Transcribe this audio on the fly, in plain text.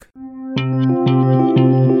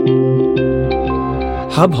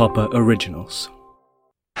Hubhopper Originals.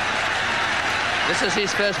 This is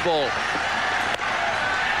his first ball.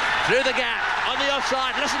 Through the gap, on the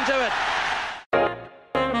offside, listen to it.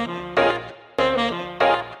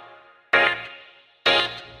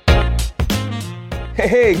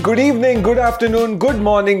 Hey, good evening, good afternoon, good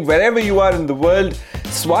morning, wherever you are in the world.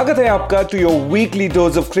 Swagat hai aapka to your weekly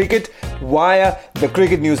dose of cricket via the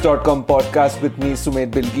cricketnews.com podcast with me,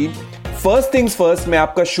 Sumedh Bilgi. First things first, मैं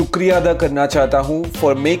आपका शुक्रिया अदा करना चाहता हूँ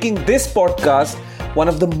for making this podcast one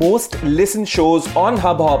of the most listened shows on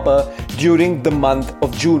Hubhopper during the month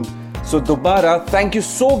of June. So Dobara, thank you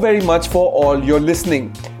so very much for all your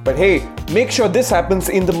listening. But hey, make sure this happens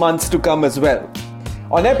in the months to come as well.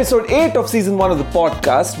 On episode 8 of season 1 of the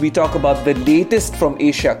podcast, we talk about the latest from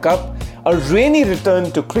Asia Cup, a rainy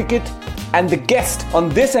return to cricket, and the guest on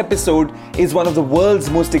this episode is one of the world's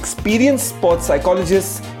most experienced sports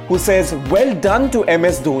psychologists who says well done to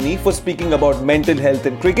MS Dhoni for speaking about mental health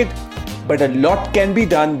in cricket, but a lot can be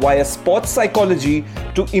done via sports psychology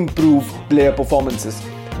to improve player performances.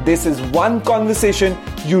 This is one conversation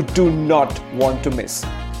you do not want to miss.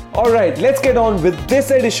 Alright, let's get on with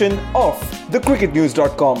this edition of the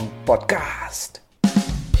cricketnews.com podcast.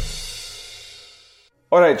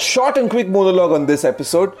 Alright, short and quick monologue on this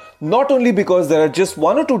episode, not only because there are just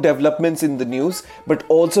one or two developments in the news, but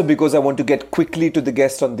also because I want to get quickly to the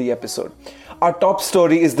guest on the episode. Our top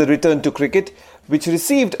story is the return to cricket, which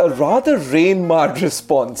received a rather rain-marred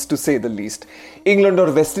response, to say the least. England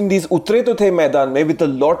और West Indies उतरे तो थे मैदान में with a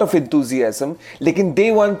lot of enthusiasm, लेकिन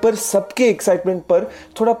day one पर सबके excitement पर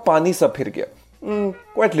थोड़ा पानी सा फिर गया.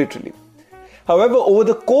 Quite literally. However, over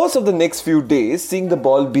the course of the next few days, seeing the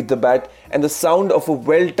ball beat the bat and the sound of a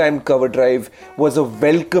well-timed cover drive was a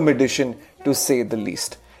welcome addition, to say the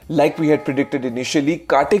least. Like we had predicted initially,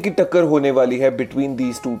 कांटे की टक्कर होने वाली है between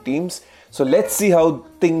these two teams. So let's see how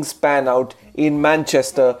things pan out in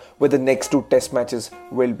Manchester, where the next two test matches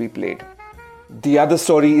will be played. The other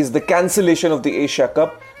story is the cancellation of the Asia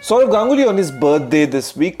Cup. Saurav Ganguly on his birthday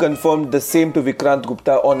this week confirmed the same to Vikrant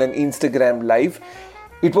Gupta on an Instagram live.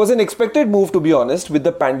 It was an expected move, to be honest, with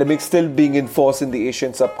the pandemic still being in force in the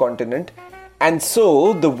Asian subcontinent. And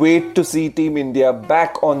so, the wait to see Team India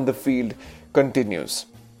back on the field continues.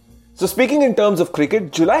 So speaking in terms of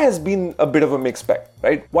cricket, July has been a bit of a mixed bag,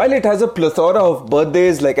 right? While it has a plethora of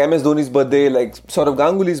birthdays like MS Dhoni's birthday, like Saurav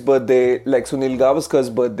Ganguly's birthday, like Sunil Gavaskar's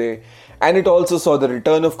birthday, and it also saw the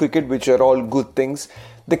return of cricket, which are all good things,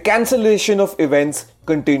 the cancellation of events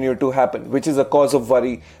continue to happen, which is a cause of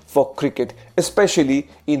worry for cricket, especially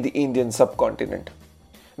in the Indian subcontinent.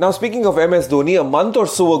 Now, speaking of MS Dhoni, a month or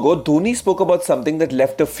so ago, Dhoni spoke about something that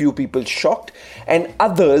left a few people shocked and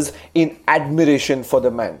others in admiration for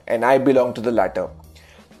the man, and I belong to the latter.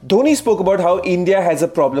 Dhoni spoke about how India has a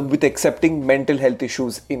problem with accepting mental health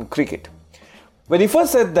issues in cricket. When he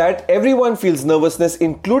first said that, everyone feels nervousness,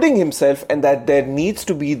 including himself, and that there needs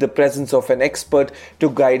to be the presence of an expert to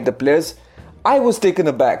guide the players, I was taken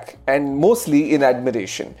aback and mostly in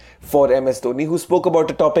admiration for MS Dhoni, who spoke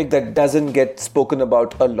about a topic that doesn't get spoken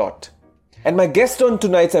about a lot. And my guest on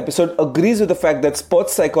tonight's episode agrees with the fact that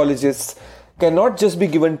sports psychologists cannot just be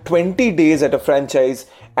given 20 days at a franchise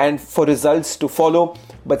and for results to follow,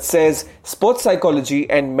 but says sports psychology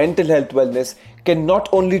and mental health wellness can not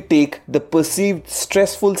only take the perceived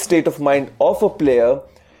stressful state of mind of a player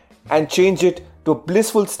and change it to a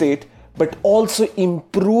blissful state, but also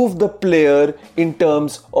improve the player in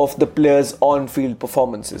terms of the player's on-field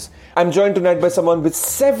performances. I'm joined tonight by someone with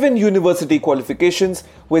 7 university qualifications,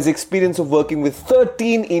 who has experience of working with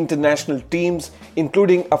 13 international teams,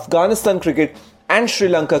 including Afghanistan cricket and Sri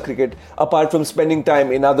Lanka cricket, apart from spending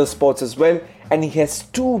time in other sports as well. And he has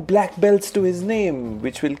 2 black belts to his name,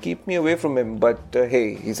 which will keep me away from him, but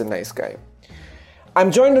hey, he's a nice guy. I'm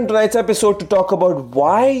joined in tonight's episode to talk about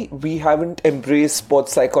why we haven't embraced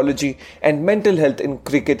sports psychology and mental health in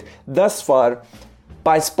cricket thus far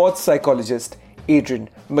by sports psychologist Adrian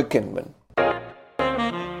McInman.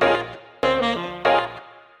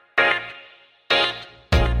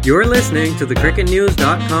 You're listening to the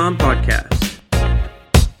cricketnews.com podcast.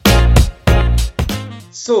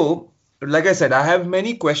 So, like I said, I have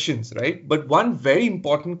many questions, right? But one very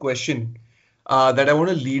important question that I want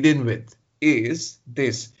to lead in with is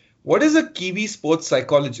this. What is a Kiwi sports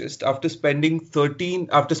psychologist after spending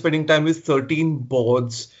time with 13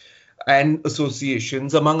 boards and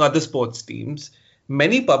associations among other sports teams,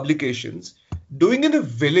 many publications, doing in a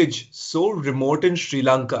village so remote in Sri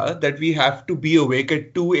Lanka that we have to be awake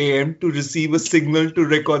at 2 a.m. to receive a signal to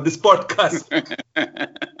record this podcast?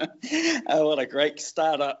 Oh, what a great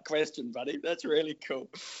startup question, buddy. That's really cool.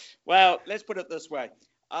 Well, let's put it this way.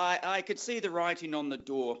 I could see the writing on the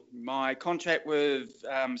door. My contract with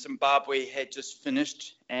Zimbabwe had just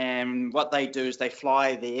finished, and what they do is they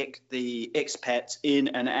fly the expats in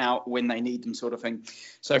and out when they need them, sort of thing.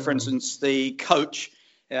 So, for instance, the coach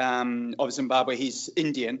of Zimbabwe, he's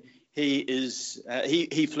Indian.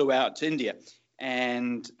 He flew out to India,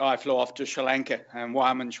 and I flew off to Sri Lanka. And why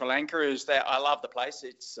I'm in Sri Lanka is that I love the place.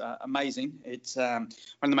 It's amazing. It's one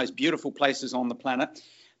of the most beautiful places on the planet.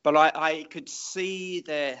 But I could see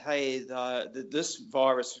that, hey, this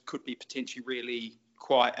virus could be potentially really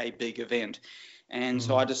quite a big event. And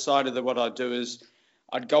so I decided that what I'd do is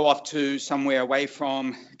I'd go off to somewhere away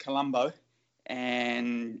from Colombo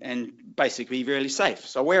and basically be really safe.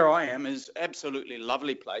 So where I am is absolutely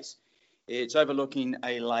lovely place. It's overlooking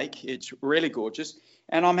a lake. It's really gorgeous.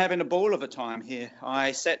 And I'm having a ball of a time here.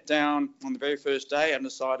 I sat down on the very first day and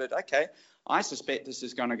decided, okay, I suspect this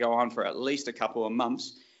is going to go on for at least a couple of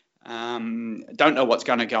months. Don't know what's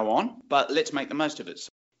going to go on, but let's make the most of it.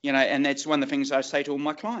 And that's one of the things I say to all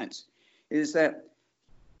my clients is that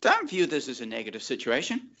don't view this as a negative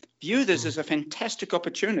situation. View this as a fantastic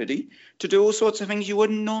opportunity to do all sorts of things you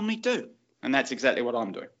wouldn't normally do. And that's exactly what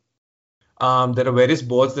I'm doing. There are various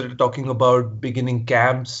boards that are talking about beginning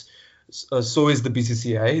camps. So is the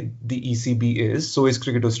BCCI, the ECB is, so is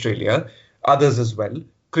Cricket Australia, others as well.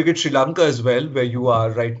 Cricket Sri Lanka as well, where you are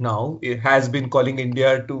right now, it has been calling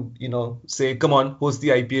India to, say, come on, host the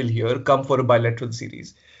IPL here, come for a bilateral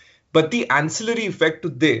series. But the ancillary effect to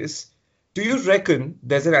this, do you reckon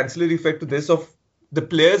there's an ancillary effect to this of the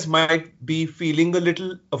players might be feeling a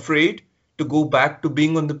little afraid to go back to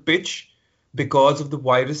being on the pitch because of the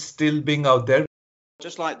virus still being out there?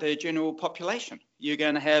 Just like the general population, you're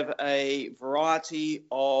going to have a variety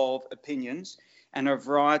of opinions and a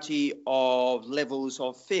variety of levels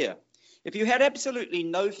of fear. If you had absolutely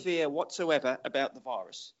no fear whatsoever about the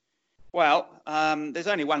virus, well, there's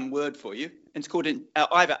only one word for you. It's called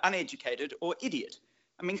either uneducated or idiot.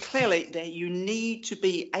 I mean, clearly, you need to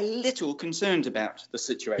be a little concerned about the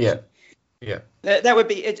situation. Yeah. That would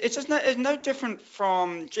be, it's just no different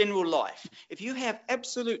from general life. If you have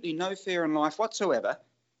absolutely no fear in life whatsoever,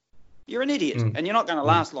 you're an idiot, and you're not going to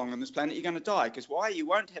last long on this planet. You're going to die. Because why? You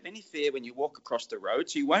won't have any fear when you walk across the road,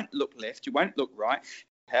 so you won't look left, you won't look right.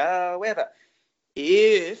 However,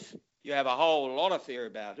 if you have a whole lot of fear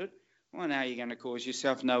about it, well, now you're going to cause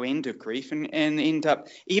yourself no end of grief and end up,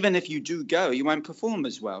 even if you do go, you won't perform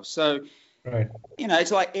as well. So,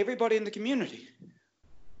 it's like everybody in the community.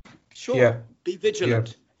 Sure, be vigilant.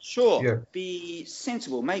 Yeah. Sure, be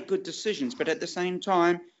sensible, make good decisions, but at the same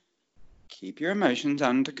time, keep your emotions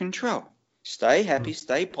under control. Stay happy,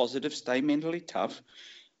 stay positive, stay mentally tough,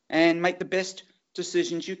 and make the best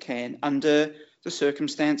decisions you can under the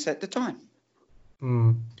circumstance at the time.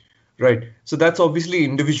 Right. So that's obviously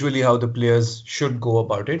individually how the players should go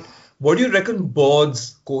about it. What do you reckon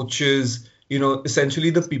boards, coaches, essentially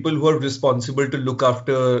the people who are responsible to look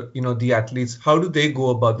after, the athletes, how do they go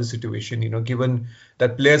about the situation, given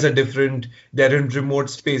that players are different, they're in remote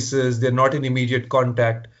spaces, they're not in immediate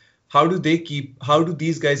contact. How do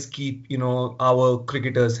these guys keep, our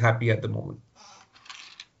cricketers happy at the moment?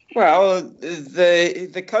 Well,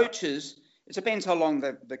 the coaches, it depends how long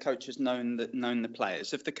the coach has known the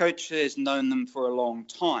players. If the coach has known them for a long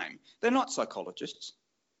time, they're not psychologists.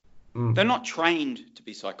 They're not trained to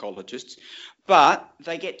be psychologists, but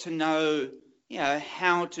they get to know,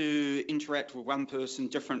 how to interact with one person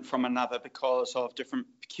different from another because of different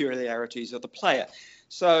peculiarities of the player.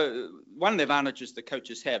 So one of the advantages the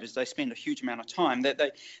coaches have is they spend a huge amount of time that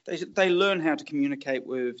they learn how to communicate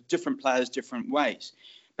with different players different ways.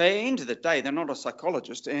 But at the end of the day, they're not a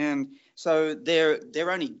psychologist, and so they're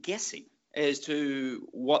only guessing as to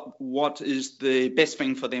what is the best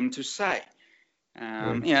thing for them to say.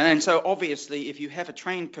 And so obviously, if you have a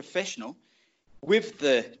trained professional with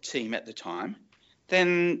the team at the time,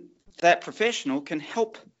 then that professional can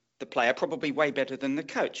help the player probably way better than the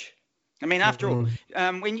coach. I mean, after all,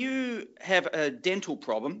 when you have a dental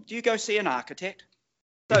problem, do you go see an architect?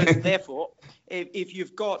 So therefore, if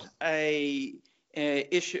you've got a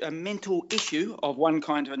mental issue of one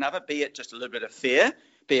kind or another, be it just a little bit of fear,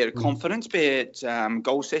 be it confidence, be it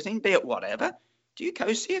goal setting, be it whatever, do you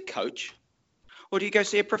go see a coach or do you go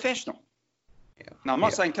see a professional? Now, I'm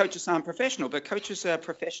not saying coaches aren't professional, but coaches are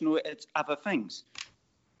professional at other things.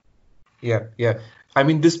 Yeah. I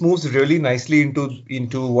mean, this moves really nicely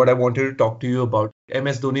into what I wanted to talk to you about.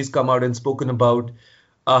 MS Dhoni's come out and spoken about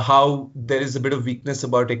how there is a bit of weakness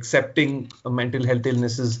about accepting mental health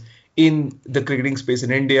illnesses in the cricketing space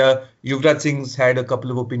in India. Yuvraj Singh's had a couple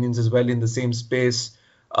of opinions as well in the same space.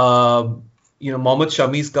 Mohammad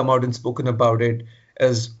Shami's come out and spoken about it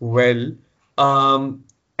as well.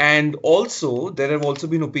 And also, there have also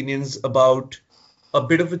been opinions about a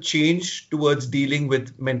bit of a change towards dealing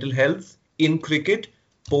with mental health in cricket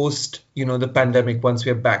post, the pandemic, once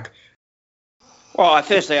we're back. Well,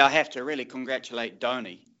 firstly, I have to really congratulate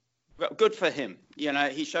Dhoni. Good for him.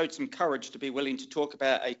 He showed some courage to be willing to talk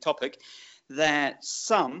about a topic that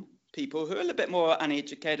some people who are a little bit more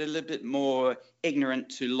uneducated, a little bit more ignorant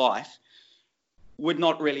to life, would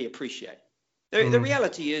not really appreciate. The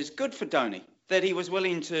reality is, good for Dhoni that he was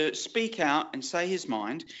willing to speak out and say his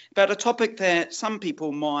mind about a topic that some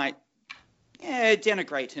people might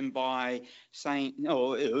denigrate him by saying,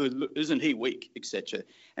 "Oh, isn't he weak," etc.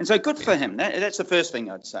 And so, good for him. That's the first thing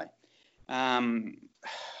I'd say.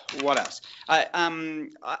 What else?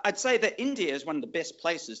 I'd say that India is one of the best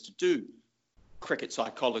places to do cricket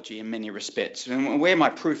psychology in many respects. And where my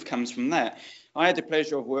proof comes from that, I had the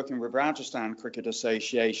pleasure of working with Rajasthan Cricket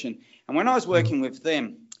Association. And when I was working with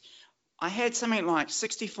them, I had something like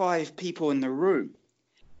 65 people in the room,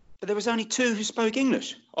 but there was only 2 who spoke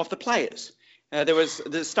English of the players.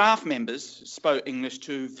 The staff members spoke English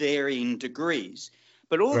to varying degrees,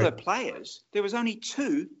 but all the players, there was only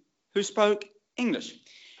 2 who spoke English,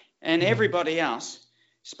 and everybody else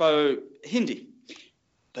spoke Hindi.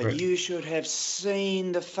 But you should have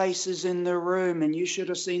seen the faces in the room, and you should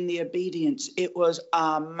have seen the obedience. It was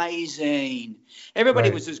amazing.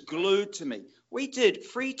 Everybody was just glued to me. We did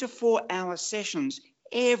 3 to 4 hour sessions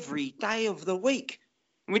every day of the week.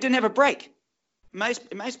 And we didn't have a break. In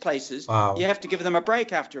most places, you have to give them a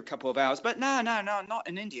break after a couple of hours. But no, not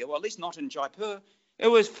in India. Well, at least not in Jaipur. It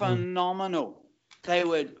was phenomenal. They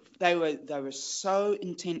were so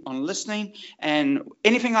intent on listening, and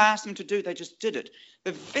anything I asked them to do, they just did it.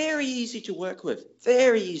 They're very easy to work with.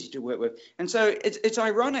 And so it's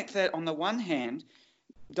ironic that on the one hand,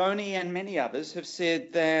 Dhoni and many others have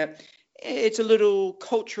said that it's a little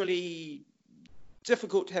culturally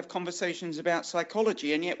difficult to have conversations about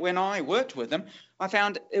psychology, and yet when I worked with them, I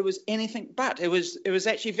found it was anything but. It was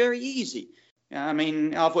actually very easy. I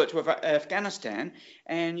mean, I've worked with Afghanistan,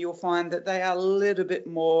 and you'll find that they are a little bit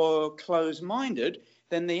more close-minded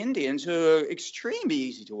than the Indians, who are extremely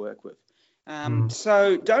easy to work with.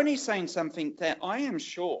 So Dhoni's saying something that I am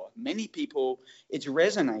sure many people it's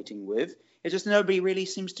resonating with. It's just nobody really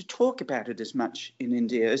seems to talk about it as much in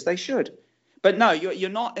India as they should. But no, you're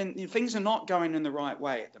not, and things are not going in the right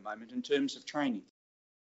way at the moment in terms of training.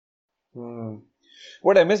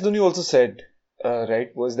 What MS Dhoni also said,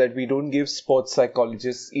 was that we don't give sports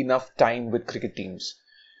psychologists enough time with cricket teams.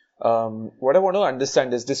 What I want to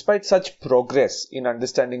understand is, despite such progress in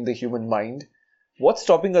understanding the human mind, what's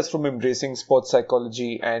stopping us from embracing sports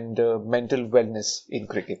psychology and mental wellness in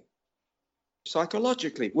cricket?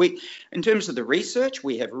 Psychologically, in terms of the research,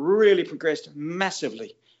 we have really progressed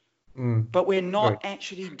massively. But we're not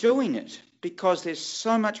actually doing it because there's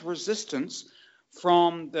so much resistance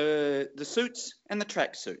from the suits and the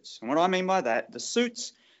track suits. And what I mean by that, the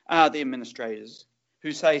suits are the administrators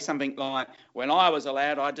who say something like, when I was a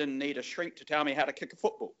lad, I didn't need a shrink to tell me how to kick a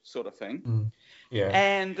football, sort of thing.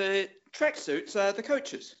 And the track suits are the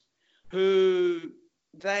coaches, who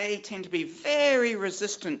they tend to be very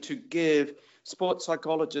resistant to give sports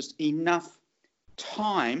psychologists enough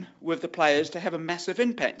time with the players to have a massive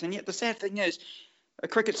impact. And yet the sad thing is, a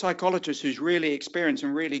cricket psychologist who's really experienced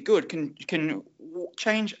and really good can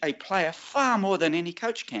change a player far more than any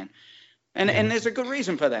coach can. And there's a good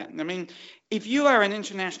reason for that. I mean, if you are an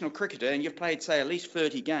international cricketer and you've played, say, at least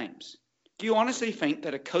 30 games, do you honestly think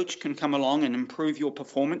that a coach can come along and improve your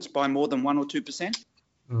performance by more than 1 or 2%?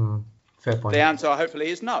 Fair point. The answer, hopefully,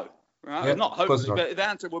 is no. Right? Yeah, not hopefully, but the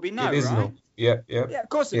answer will be no, it is right? No. Yeah, of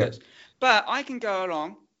course it is. But I can go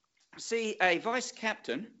along, see a vice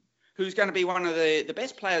captain who's going to be one of the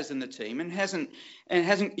best players in the team and hasn't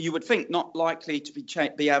you would think not likely to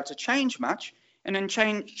be able to change much, and then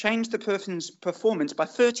change the person's performance by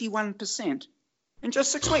 31% in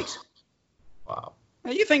just 6 weeks. Wow.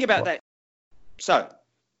 Now you think about that. So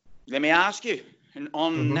let me ask you,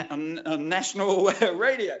 on national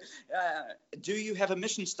radio, do you have a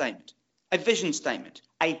mission statement, a vision statement,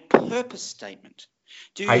 a purpose statement?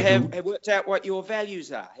 Do you have worked out what your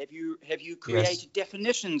values are? Have you created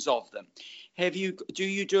definitions of them? Have you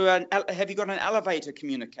got an elevator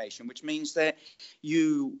communication, which means that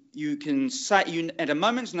you can say, at a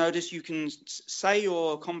moment's notice, you can say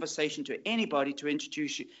your conversation to anybody to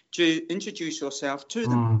introduce yourself to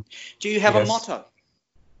them? Do you have a motto?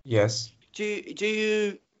 Yes. Do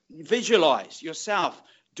you visualize yourself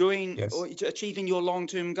doing or achieving your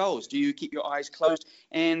long-term goals? Do you keep your eyes closed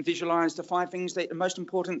and visualize the 5 things that are most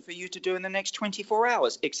important for you to do in the next 24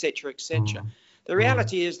 hours, etc., etc.? The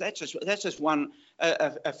reality is that's just one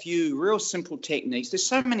a few real simple techniques. There's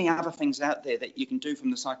so many other things out there that you can do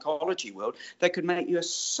from the psychology world that could make you a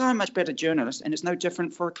so much better journalist, and it's no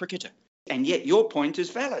different for a cricketer. And yet your point is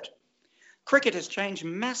valid. Cricket has changed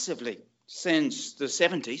massively since the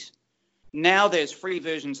 70s. Now there's 3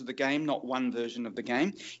 versions of the game, not one version of the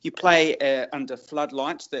game. You play under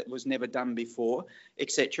floodlights that was never done before,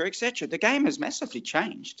 etc., etc. The game has massively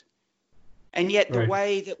changed. And yet the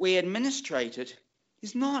way that we administrate it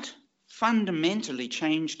is not fundamentally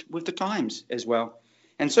changed with the times as well.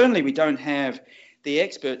 And certainly we don't have the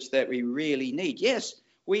experts that we really need. Yes,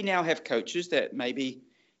 we now have coaches that maybe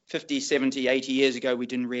 50, 70, 80 years ago we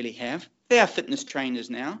didn't really have. They are fitness trainers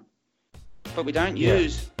now, but we don't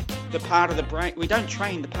use the part of the brain. We don't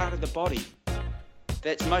train the part of the body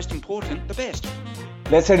that's most important the best.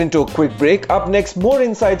 Let's head into a quick break. Up next, more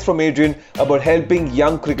insights from Adrian about helping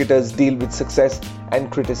young cricketers deal with success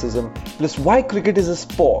and criticism, plus why cricket is a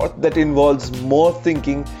sport that involves more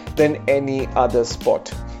thinking than any other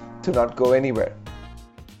sport. Do not go anywhere.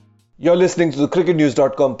 You're listening to the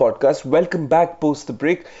cricketnews.com podcast. Welcome back post the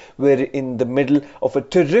break. We're in the middle of a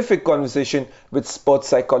terrific conversation with sports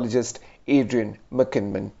psychologist Adrian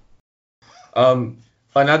McInman.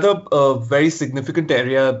 Another very significant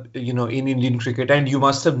area, in Indian cricket, and you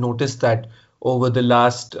must have noticed that over the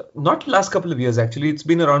not last couple of years, actually, it's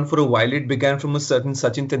been around for a while. It began from a certain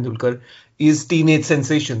Sachin Tendulkar, is teenage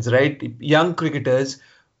sensations, right? Young cricketers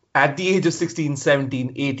at the age of 16,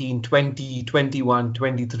 17, 18, 20, 21,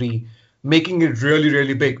 23, making it really,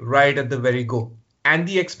 really big right at the very go. And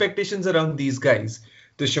the expectations around these guys,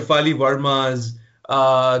 the Shafali Vermas,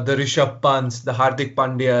 the Rishabh Pants, the Hardik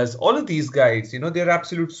Pandyas, all of these guys, they're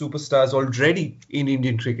absolute superstars already in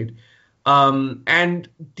Indian cricket. And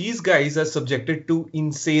these guys are subjected to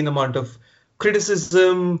insane amount of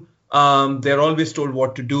criticism. They're always told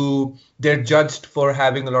what to do. They're judged for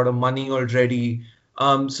having a lot of money already.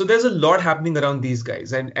 So there's a lot happening around these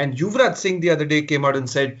guys. And Yuvraj Singh the other day came out and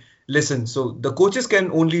said, listen, so the coaches can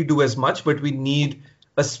only do as much, but we need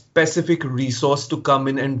a specific resource to come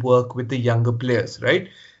in and work with the younger players, right?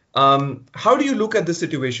 How do you look at the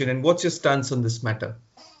situation and what's your stance on this matter?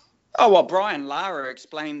 Oh, well, Brian Lara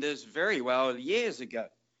explained this very well years ago.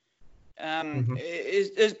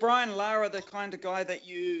 Is Brian Lara the kind of guy that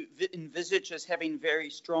you envisage as having very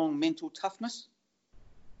strong mental toughness?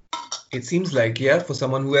 It seems like, for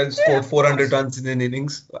someone who has scored 400 runs in an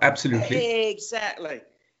innings, absolutely. Exactly.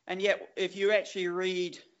 And yet, if you actually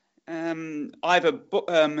read read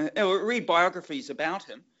biographies about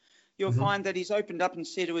him, you'll find that he's opened up and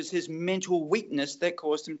said it was his mental weakness that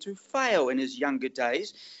caused him to fail in his younger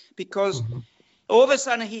days, because all of a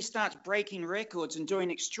sudden he starts breaking records and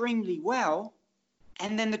doing extremely well,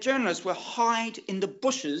 and then the journalists will hide in the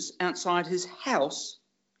bushes outside his house,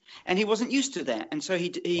 and he wasn't used to that, and so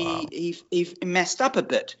he messed up a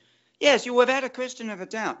bit. Yes, you without a question of a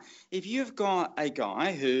doubt. If you've got a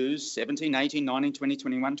guy who's 17, 18, 19, 20,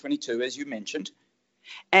 21, 22, as you mentioned,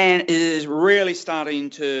 and is really starting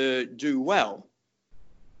to do well,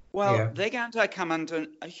 they're going to come under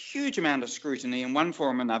a huge amount of scrutiny in one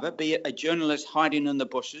form or another, be it a journalist hiding in the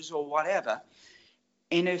bushes or whatever.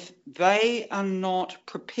 And if they are not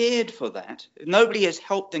prepared for that, if nobody has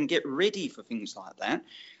helped them get ready for things like that,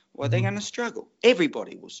 they're going to struggle.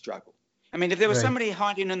 Everybody will struggle. I mean, if there was somebody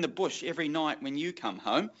hiding in the bush every night when you come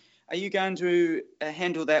home, are you going to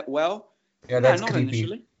handle that well? Yeah, that's not creepy.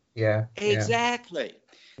 Initially. Yeah. Exactly.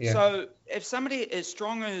 Yeah. So if somebody as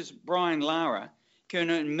strong as Brian Lara can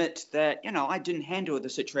admit that, I didn't handle the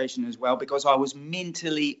situation as well because I was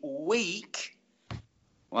mentally weak,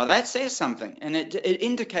 well, that says something. And it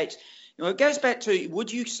indicates, it goes back to,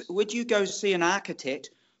 would you go see an architect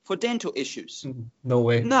for dental issues? No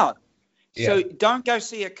way. No. Yeah. So don't go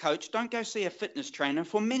see a coach, don't go see a fitness trainer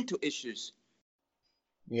for mental issues.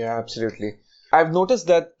 Yeah, absolutely. I've noticed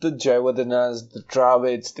that the Jayawardenas, the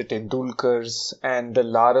Dravids, the Tendulkars and the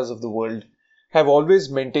Laras of the world have always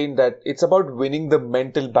maintained that it's about winning the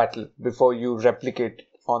mental battle before you replicate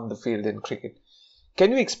on the field in cricket.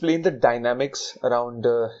 Can you explain the dynamics around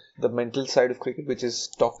the mental side of cricket, which is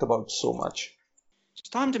talked about so much? It's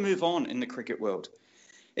time to move on in the cricket world.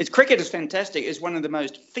 Cricket is fantastic. It's one of the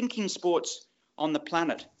most thinking sports on the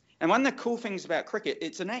planet. And one of the cool things about cricket,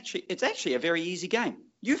 it's actually a very easy game.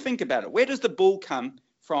 You think about it. Where does the ball come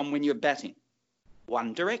from when you're batting?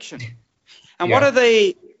 One direction. And what are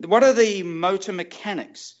the motor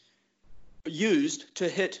mechanics used to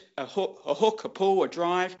hit a hook, a pull, a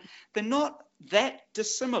drive? They're not that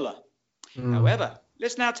dissimilar. However,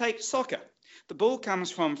 let's now take soccer. The ball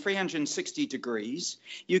comes from 360 degrees.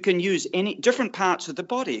 You can use any different parts of the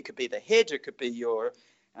body. It could be the head, it could be your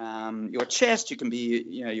your chest, you can be,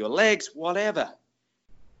 your legs, whatever.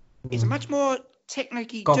 It's a much more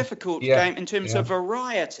technically difficult game in terms of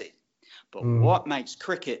variety. But what makes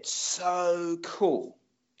cricket so cool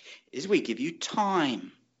is we give you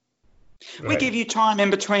time. Right. We give you time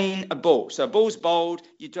in between a ball. So a ball's bowled,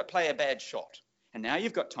 you play a bad shot. And now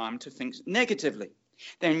you've got time to think negatively.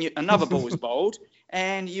 Then another ball is bowled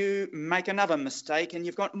and you make another mistake and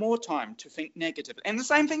you've got more time to think negatively. And the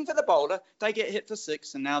same thing for the bowler. They get hit for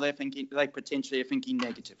 6 and now they potentially are thinking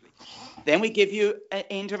negatively. Then we give you an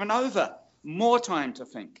end of an over, more time to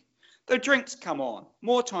think. The drinks come on,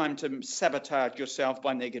 more time to sabotage yourself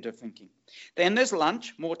by negative thinking. Then there's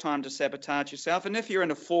lunch, more time to sabotage yourself. And if you're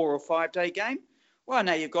in a 4 or 5 day game, well,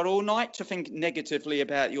 now you've got all night to think negatively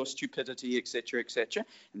about your stupidity, etc., etc.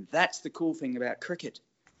 And that's the cool thing about cricket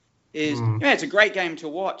is, it's a great game to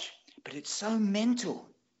watch, but it's so mental.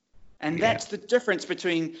 And that's the difference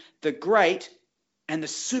between the great and the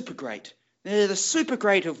super great. The super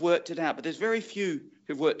great have worked it out, but there's very few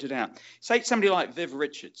who've worked it out. Say somebody like Viv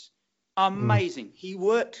Richards. Amazing. He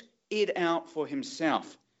worked it out for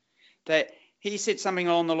himself. That he said something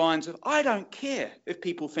along the lines of, I don't care if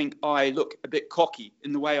people think I look a bit cocky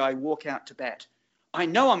in the way I walk out to bat. I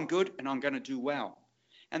know I'm good and I'm going to do well.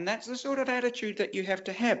 And that's the sort of attitude that you have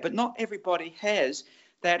to have. But not everybody has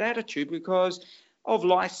that attitude because of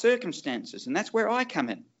life circumstances. And that's where I come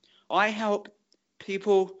in. I help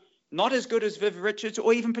people not as good as Viv Richards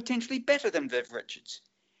or even potentially better than Viv Richards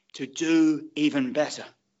to do even better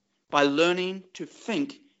by learning to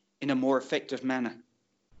think in a more effective manner.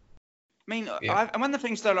 I mean, one of the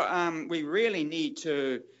things that we really need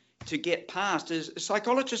to get past is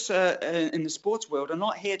psychologists in the sports world are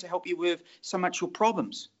not here to help you with so much your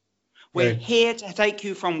problems. We're here to take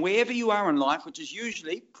you from wherever you are in life, which is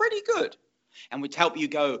usually pretty good, and we help you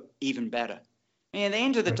go even better. I mean, at the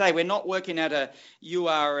end of the day, we're not working at you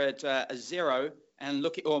are at a 0 and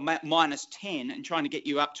or minus 10 and trying to get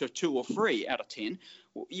you up to a 2 or 3 out of 10.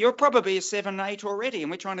 You're probably a 7, 8 already,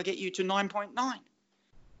 and we're trying to get you to 9.9.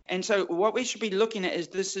 And so what we should be looking at is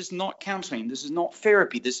this is not counseling. This is not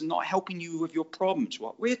therapy. This is not helping you with your problems.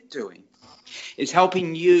 What we're doing is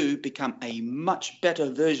helping you become a much better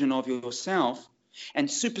version of yourself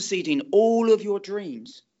and superseding all of your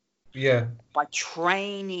dreams by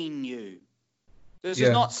training you. This is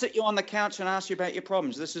not sit you on the couch and ask you about your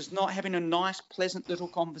problems. This is not having a nice, pleasant little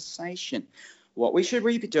conversation. What we should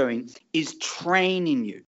really be doing is training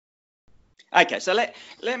you. Okay, so let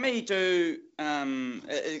me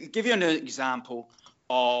give you an example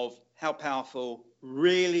of how powerful,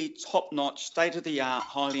 really top-notch, state-of-the-art,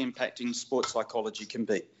 highly impacting sports psychology can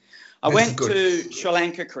be. I went to Sri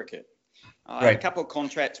Lanka Cricket. I had a couple of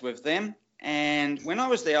contracts with them, and when I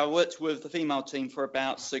was there, I worked with the female team for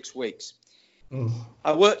about 6 weeks.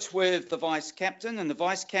 I worked with the vice captain, and the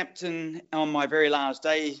vice captain on my very last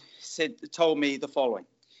day told me the following.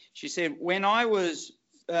 She said,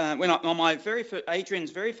 on my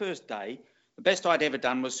Adrian's very first day, the best I'd ever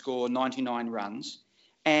done was score 99 runs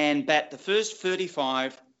and bat the first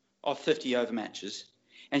 35 of 50 over matches.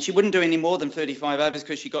 And she wouldn't do any more than 35 overs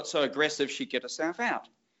because she got so aggressive she'd get herself out.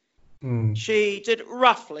 She did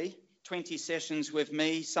roughly 20 sessions with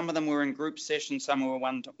me. Some of them were in group sessions, some were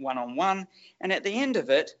one-on-one. And at the end of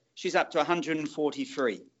it, she's up to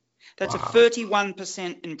 143. That's a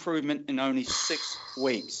 31% improvement in only 6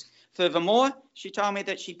 weeks. Furthermore, she told me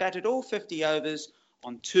that she batted all 50 overs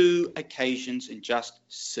on 2 occasions in just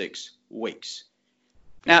 6 weeks.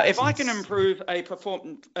 Now, if I can improve a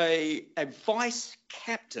vice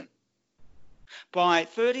captain by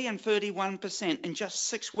 30 and 31% in just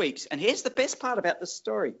 6 weeks, and here's the best part about this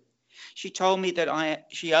story. She told me that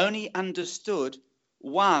she only understood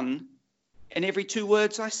 1 in every 2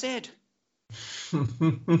 words I said.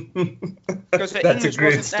 Because her English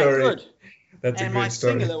wasn't that good. And my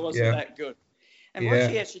singular wasn't that good. And what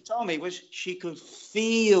she actually told me was she could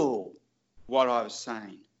feel what I was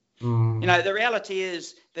saying. The reality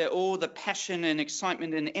is that all the passion and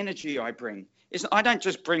excitement and energy I bring is I don't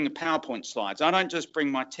just bring the PowerPoint slides. I don't just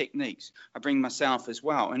bring my techniques. I bring myself as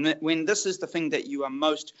well. And when this is the thing that you are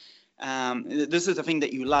most, this is the thing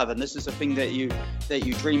that you love, and this is the thing that you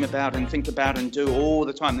dream about and think about and do all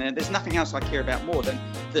the time. There's nothing else I care about more than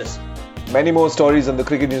this. Many more stories on the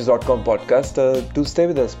cricketnews.com podcast. Do stay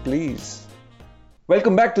with us, please.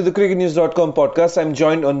 Welcome back to the cricketnews.com podcast. I'm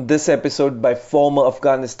joined on this episode by former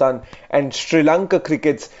Afghanistan and Sri Lanka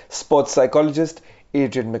cricket's sports psychologist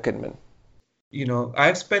Adrian McInman.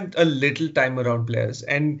 I've spent a little time around players,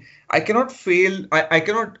 and I cannot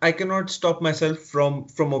I cannot stop myself from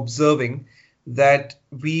observing that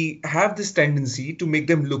we have this tendency to make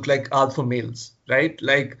them look like alpha males, right?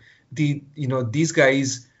 Like these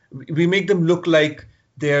guys, we make them look like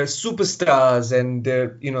they're superstars and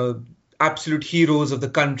they're, absolute heroes of the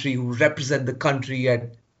country who represent the country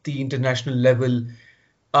at the international level.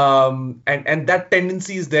 And that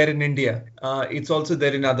tendency is there in India. It's also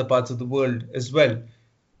there in other parts of the world as well.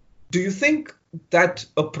 Do you think that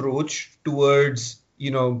approach towards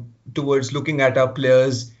looking at our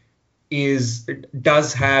players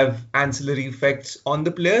does have ancillary effects on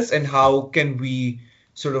the players, and how can we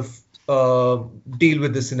sort of deal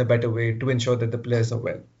with this in a better way to ensure that the players are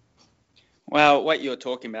well? Well, what you're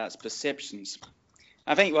talking about is perceptions.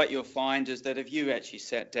 I think what you'll find is that if you actually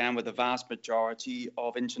sat down with the vast majority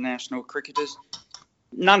of international cricketers,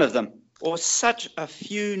 none of them, or such a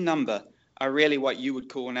few number, are really what you would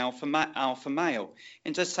call an alpha male.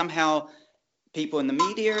 And just somehow people in the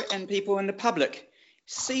media and people in the public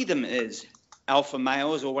see them as alpha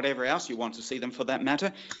males, or whatever else you want to see them for that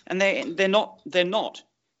matter, and they're not.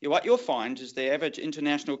 What you'll find is the average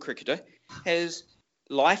international cricketer has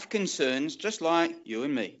life concerns just like you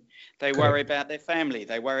and me. They worry about their family,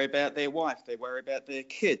 they worry about their wife, they worry about their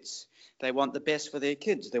kids. They want the best for their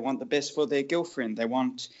kids, they want the best for their girlfriend, they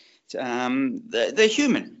want they're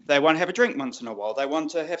human. They want to have a drink once in a while, they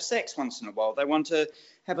want to have sex once in a while, they want to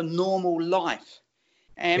have a normal life.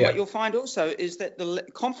 And what you'll find also is that the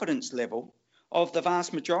confidence level of the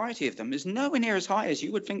vast majority of them is nowhere near as high as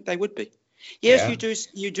you would think they would be. Yes,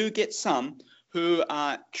 you do get some who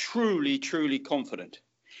are truly, truly confident.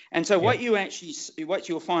 And so what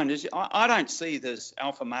you'll find is, I don't see this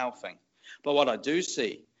alpha male thing, but what I do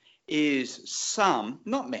see is some,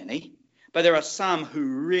 not many, but there are some who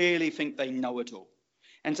really think they know it all.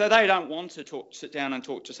 And so they don't want to sit down and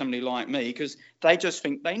talk to somebody like me because they just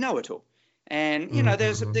think they know it all. And,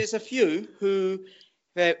 there's a few who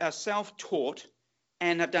are self-taught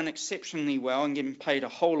and have done exceptionally well and getting paid a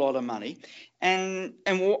whole lot of money. And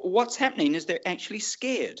what's happening is they're actually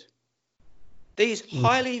scared. These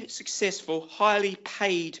highly successful, highly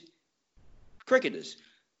paid cricketers,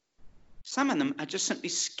 some of them are just simply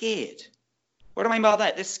scared. What do I mean by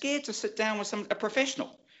that? They're scared to sit down with a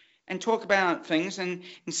professional and talk about things and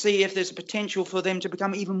see if there's a potential for them to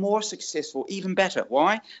become even more successful, even better.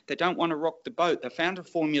 Why? They don't want to rock the boat. They found a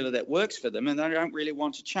formula that works for them and they don't really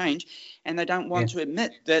want to change, and they don't want to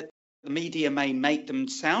admit that the media may make them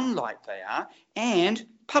sound like they are, and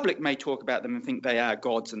public may talk about them and think they are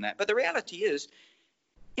gods and that. But the reality is,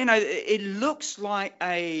 it looks like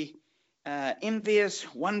a envious,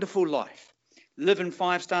 wonderful life. Live in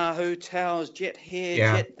 5-star hotels, jet here,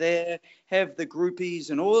 jet there, have the groupies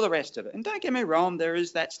and all the rest of it. And don't get me wrong, there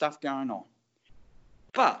is that stuff going on.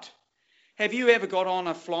 But have you ever got on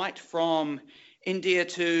a flight from India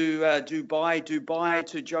to Dubai to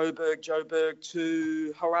Joburg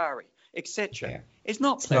to Harare, etc.? Yeah. It's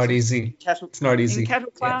not pleasant. It's not easy. It's not easy. In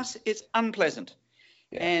cattle class, it's unpleasant.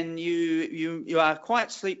 Yeah. And you are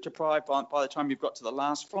quite sleep deprived by the time you've got to the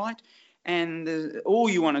last flight. And all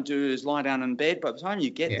you want to do is lie down in bed. By the time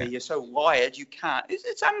you get there, you're so wired you can't.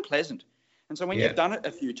 It's unpleasant. And so when you've done it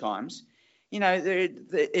a few times,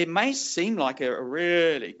 it may seem like a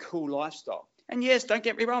really cool lifestyle. And yes, don't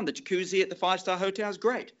get me wrong, the jacuzzi at the 5-star hotel is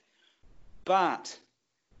great. But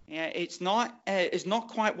it's not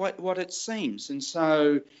quite what it seems. And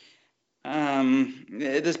so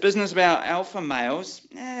this business about alpha males,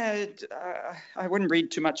 I wouldn't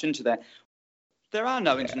read too much into that. There are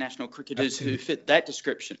no international cricketers who fit that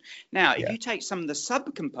description. Now, if you take some of the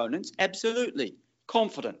sub-components, absolutely,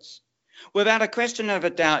 confidence. Without a question of a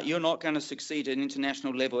doubt, you're not going to succeed at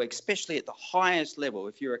international level, especially at the highest level,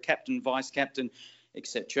 if you're a captain, vice-captain,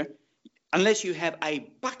 etc., unless you have a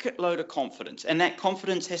bucket load of confidence. And that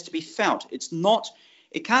confidence has to be felt.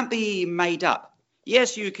 It can't be made up.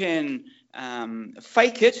 Yes, you can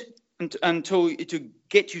fake it to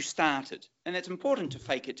get you started. And it's important to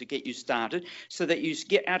fake it to get you started so that you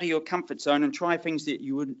get out of your comfort zone and try things that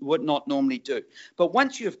you would not normally do. But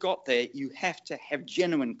once you've got there, you have to have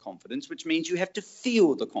genuine confidence, which means you have to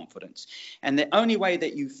feel the confidence. And the only way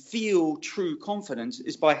that you feel true confidence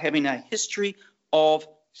is by having a history of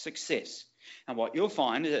success. And what you'll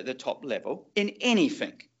find is at the top level in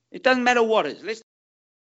anything, it doesn't matter what it is.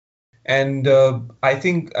 And I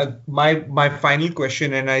think my final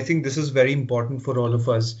question, and I think this is very important for all of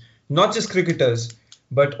us, not just cricketers,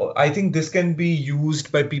 but I think this can be used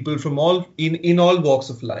by people from in all walks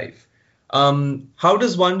of life. How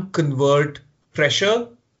does one convert pressure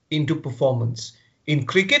into performance in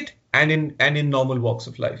cricket and in normal walks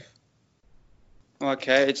of life?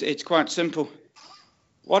 Okay, it's quite simple.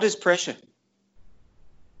 What is pressure?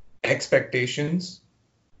 Expectations.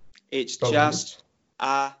 It's just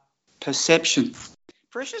a perception.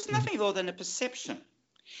 Pressure is nothing more than a perception.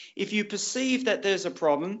 If you perceive that there's a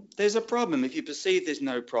problem, there's a problem. If you perceive there's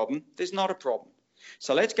no problem, there's not a problem.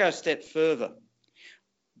 So let's go a step further.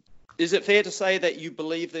 Is it fair to say that you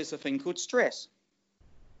believe there's a thing called stress?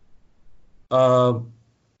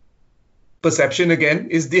 Perception again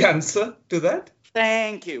is the answer to that.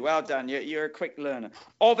 Thank you. Well done. You're a quick learner.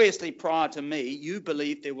 Obviously, prior to me, you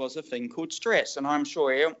believed there was a thing called stress. And I'm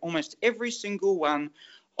sure almost every single one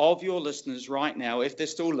of your listeners right now, if they're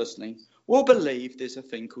still listening, will believe there's a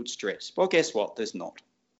thing called stress. Well, guess what? There's not.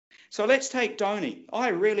 So let's take Dhoni. I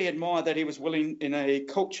really admire that he was willing in a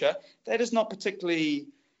culture that is not particularly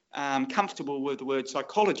comfortable with the word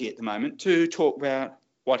psychology at the moment to talk about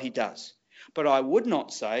what he does. But I would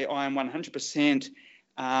not say I am 100%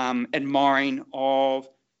 admiring of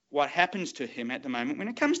what happens to him at the moment when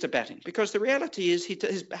it comes to batting, because the reality is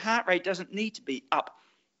his heart rate doesn't need to be up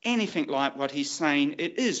anything like what he's saying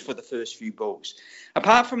it is for the first few balls.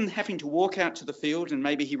 Apart from having to walk out to the field and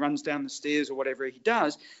maybe he runs down the stairs or whatever he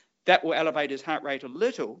does, that will elevate his heart rate a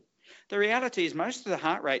little. The reality is most of the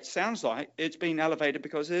heart rate sounds like it's been elevated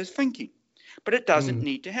because of his thinking, but it doesn't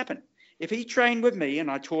need to happen. If he trained with me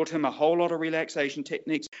and I taught him a whole lot of relaxation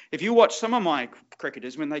techniques, if you watch some of my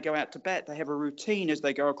cricketers, when they go out to bat, they have a routine as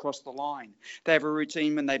they go across the line. They have a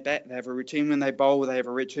routine when they bat, they have a routine when they bowl, they have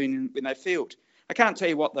a routine when they field. I can't tell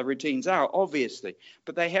you what the routines are, obviously,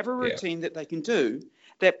 but they have a routine that they can do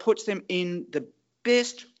that puts them in the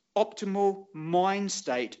best optimal mind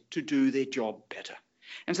state to do their job better.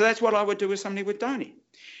 And so that's what I would do with somebody with Dhoni,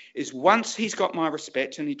 is once he's got my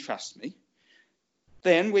respect and he trusts me,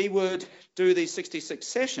 then we would do these 66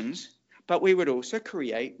 sessions, but we would also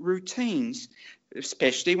create routines,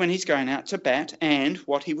 especially when he's going out to bat, and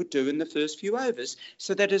what he would do in the first few overs,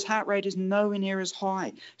 so that his heart rate is nowhere near as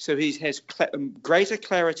high. So he has greater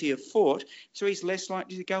clarity of thought, so he's less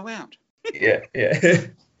likely to go out. Yeah.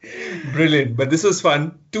 Brilliant. But this was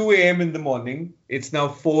fun. 2 a.m. in the morning. It's now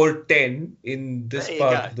 4:10 in this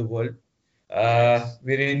part of the world.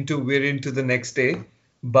 We're into the next day.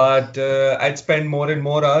 But I'd spend more and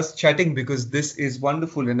more hours chatting because this is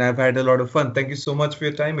wonderful and I've had a lot of fun. Thank you so much for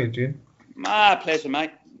your time, Adrian. My pleasure,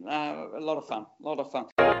 mate. A lot of fun.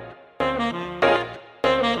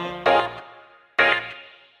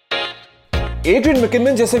 Adrian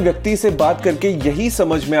मैकिनमैन जैसे व्यक्ति से बात करके यही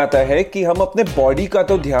समझ में आता है कि हम अपने बॉडी का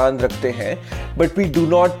तो ध्यान रखते हैं, but we do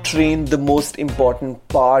not train the most important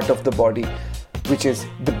part of the body, which is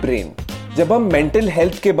the brain. जब हम मेंटल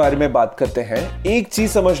हेल्थ के बारे में बात करते हैं, एक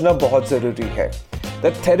चीज समझना बहुत जरूरी है.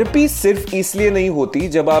 थेरेपी सिर्फ इसलिए नहीं होती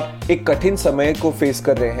जब आप एक कठिन समय को फेस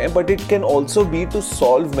कर रहे हैं, but it can also be to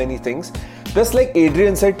solve many things, just like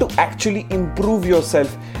Adrian said, to actually improve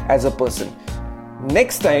yourself as a person.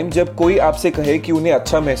 Next time जब कोई आपसे कहे कि उन्हें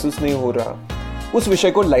अच्छा महसूस नहीं हो रहा, उस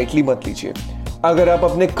विषय को लाइटली मत लीजिए. अगर आप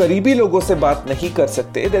अपने करीबी लोगों से बात नहीं कर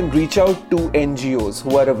सकते, then reach out to NGOs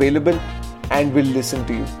who are available and will listen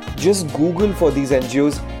to you. Just Google for these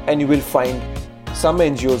NGOs and you will find some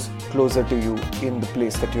NGOs closer to you in the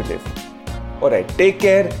place that you live. Alright, take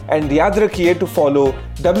care and याद रखिए to follow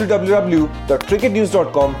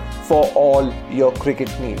www.cricketnews.com for all your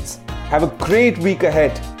cricket needs. Have a great week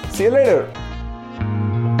ahead. See you later.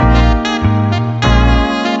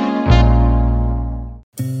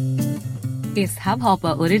 इस hub hopper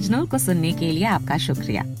original को सुनने के लिए आपका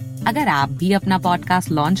शुक्रिया. अगर आप भी अपना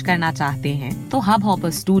पॉडकास्ट लॉन्च करना चाहते हैं, तो हब हॉपर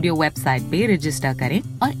स्टूडियो वेबसाइट पे रजिस्टर करें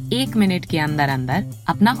और 1 मिनट के अंदर अंदर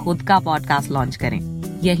अपना खुद का पॉडकास्ट लॉन्च करें.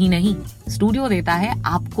 यही नहीं, स्टूडियो देता है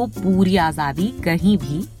आपको पूरी आजादी कहीं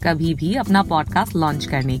भी कभी भी अपना पॉडकास्ट लॉन्च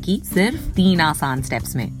करने की, सिर्फ 3 आसान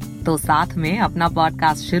स्टेप्स में. तो साथ में अपना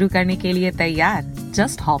पॉडकास्ट शुरू करने के लिए तैयार?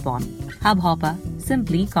 Just hop on hub hopper,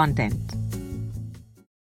 simply content.